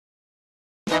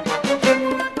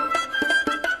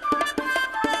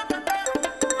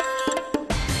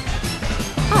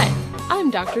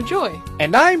Dr. Joy.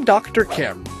 And I'm Dr.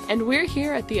 Kim. And we're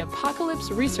here at the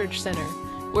Apocalypse Research Center,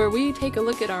 where we take a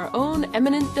look at our own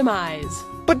imminent demise.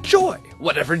 But Joy,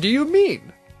 whatever do you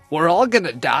mean? We're all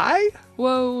gonna die?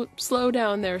 Whoa, slow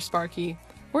down there, Sparky.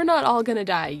 We're not all gonna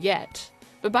die yet.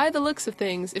 But by the looks of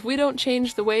things, if we don't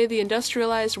change the way the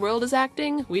industrialized world is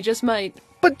acting, we just might.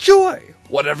 But Joy,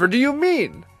 whatever do you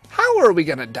mean? How are we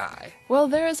gonna die? Well,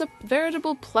 there is a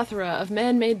veritable plethora of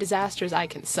man-made disasters I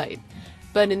can cite.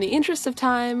 But in the interest of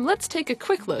time, let's take a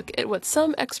quick look at what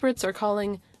some experts are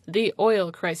calling the oil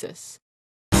crisis.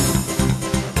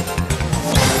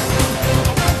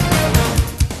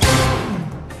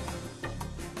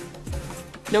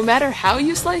 No matter how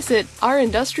you slice it, our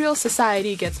industrial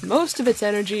society gets most of its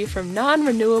energy from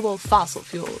non-renewable fossil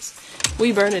fuels.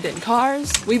 We burn it in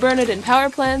cars, we burn it in power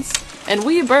plants, and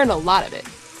we burn a lot of it.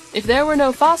 If there were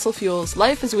no fossil fuels,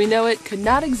 life as we know it could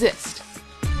not exist.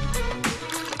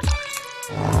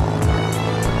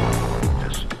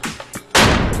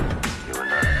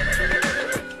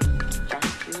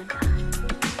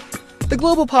 The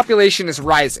global population is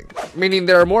rising, meaning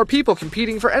there are more people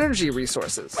competing for energy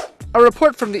resources. A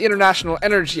report from the International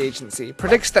Energy Agency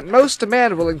predicts that most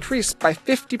demand will increase by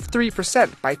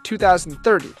 53% by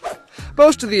 2030.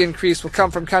 Most of the increase will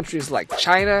come from countries like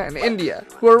China and India,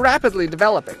 who are rapidly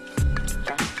developing.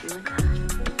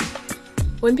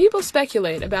 When people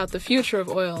speculate about the future of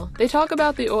oil, they talk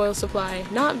about the oil supply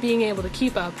not being able to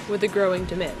keep up with the growing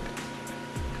demand.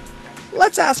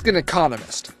 Let's ask an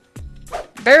economist.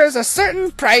 There is a certain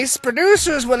price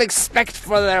producers will expect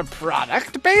for their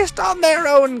product based on their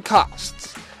own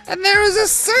costs, and there is a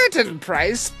certain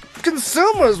price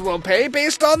consumers will pay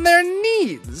based on their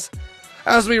needs.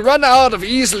 As we run out of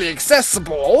easily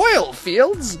accessible oil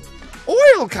fields,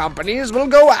 oil companies will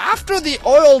go after the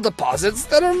oil deposits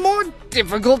that are more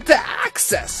difficult to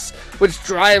access, which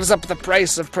drives up the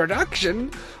price of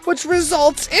production, which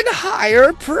results in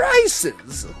higher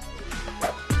prices.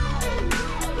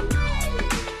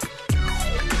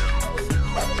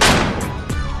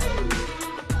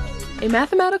 A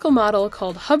mathematical model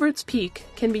called Hubbert's peak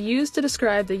can be used to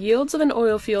describe the yields of an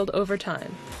oil field over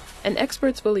time, and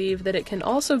experts believe that it can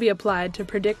also be applied to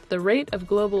predict the rate of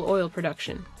global oil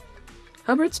production.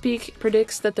 Hubbert's peak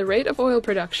predicts that the rate of oil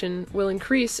production will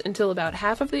increase until about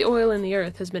half of the oil in the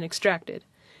earth has been extracted.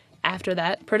 After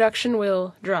that, production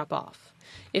will drop off.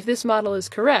 If this model is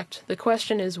correct, the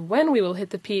question is when we will hit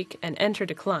the peak and enter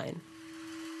decline.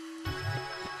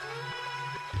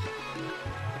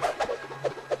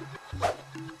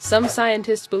 Some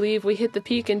scientists believe we hit the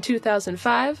peak in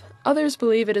 2005, others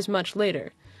believe it is much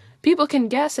later. People can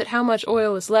guess at how much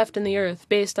oil is left in the earth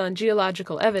based on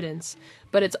geological evidence,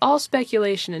 but it's all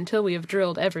speculation until we have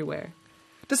drilled everywhere.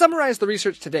 To summarize the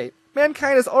research to date,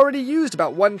 mankind has already used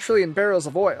about 1 trillion barrels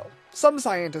of oil. Some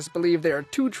scientists believe there are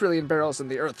 2 trillion barrels in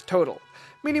the earth total,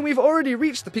 meaning we've already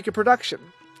reached the peak of production.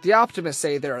 The optimists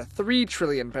say there are 3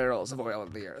 trillion barrels of oil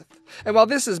in the earth, and while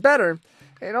this is better,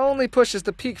 it only pushes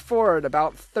the peak forward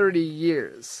about 30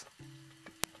 years.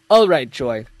 Alright,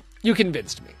 Joy. You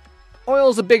convinced me.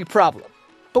 Oil's a big problem.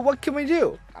 But what can we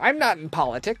do? I'm not in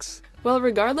politics. Well,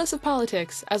 regardless of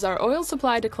politics, as our oil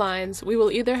supply declines, we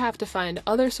will either have to find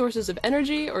other sources of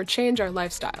energy or change our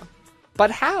lifestyle.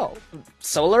 But how?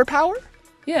 Solar power?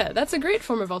 Yeah, that's a great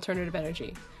form of alternative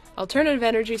energy. Alternative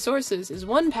energy sources is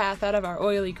one path out of our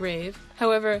oily grave.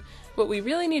 However, what we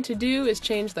really need to do is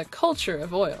change the culture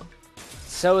of oil.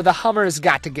 So the Hummer's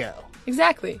got to go.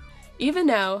 Exactly. Even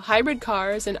now, hybrid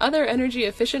cars and other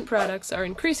energy-efficient products are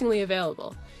increasingly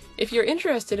available. If you're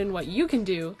interested in what you can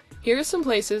do, here are some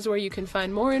places where you can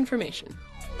find more information.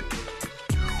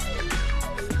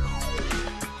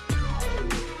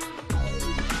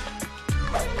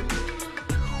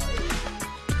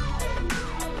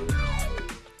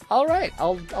 All right,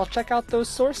 I'll check out those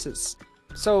sources.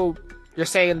 So, you're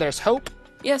saying there's hope?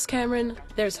 Yes, Cameron,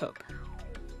 there's hope.